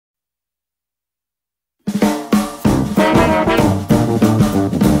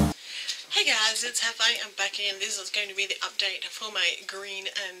Hey guys, it's Haffina. I'm back in. This is going to be the update for my green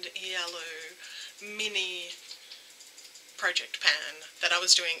and yellow mini project pan that I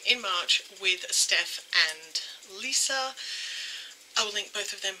was doing in March with Steph and Lisa. I will link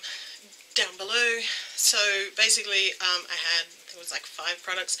both of them down below. So basically it was like 5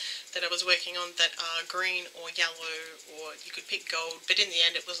 products that I was working on that are green or yellow, or you could pick gold, but in the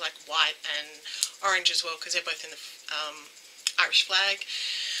end it was like white and orange as well because they're both in the Irish flag.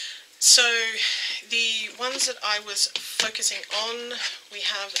 So the ones that I was focusing on, we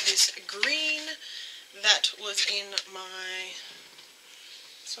have this green that was in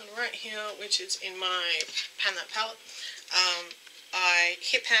this one right here, which is in my Pan That palette. I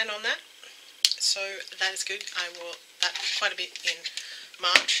hit pan on that, so that is good. I wore that quite a bit in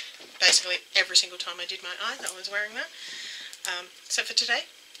March. Basically every single time I did my eye, I was wearing that. Except for today,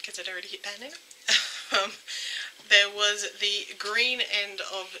 because I'd already hit pan in it. There was the green end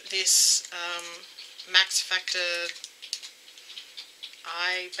of this Max Factor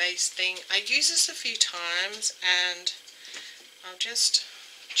eye base thing. I used this a few times and I'll just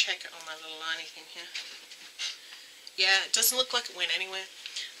check it on my little liney thing here. Yeah, it doesn't look like it went anywhere.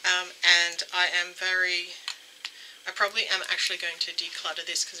 And I probably am actually going to declutter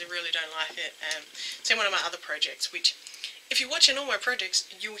this because I really don't like it. It's in one of my other projects, which if you're watching all my projects,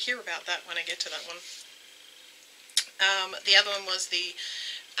 you'll hear about that when I get to that one. The other one was the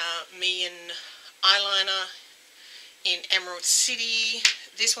Mian eyeliner in Emerald City.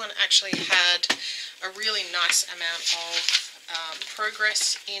 This one actually had a really nice amount of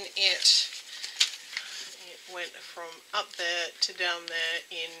progress in it. It went from up there to down there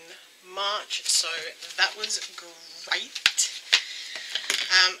in March, so that was great.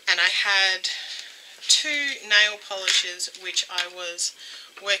 And I had 2 nail polishes which I was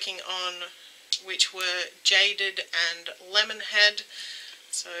working on, which were Jaded and Lemonhead.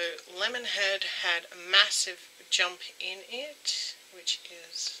 So Lemonhead had a massive jump in it, which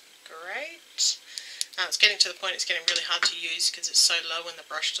is great. It's getting to the point it's getting really hard to use because it's so low and the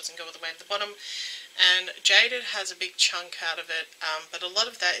brush doesn't go all the way to the bottom. And Jaded has a big chunk out of it, but a lot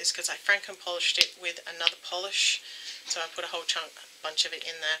of that is because I Franken polished it with another polish. So I put a whole bunch of it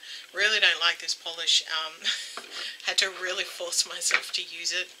in there. Really don't like this polish. Had to really force myself to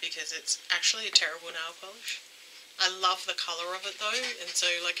use it because it's actually a terrible nail polish. I love the colour of it though, and so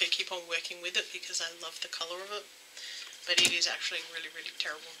like I keep on working with it because I love the colour of it. But it is actually really, really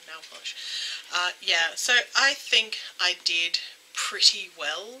terrible nail polish. Yeah, so I think I did pretty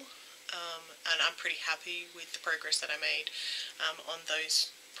well, and I'm pretty happy with the progress that I made on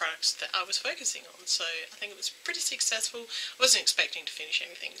those products that I was focusing on. So I think it was pretty successful. I wasn't expecting to finish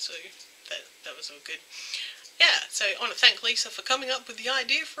anything, so that was all good. Yeah, so I want to thank Lisa for coming up with the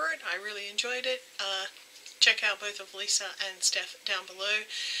idea for it. I really enjoyed it. Check out both of Lisa and Steph down below.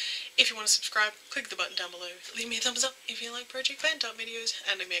 If you want to subscribe, click the button down below. Leave me a thumbs up if you like Project Fan Top videos,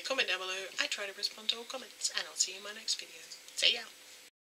 and leave me a comment down below. I try to respond to all comments, and I'll see you in my next video. See ya!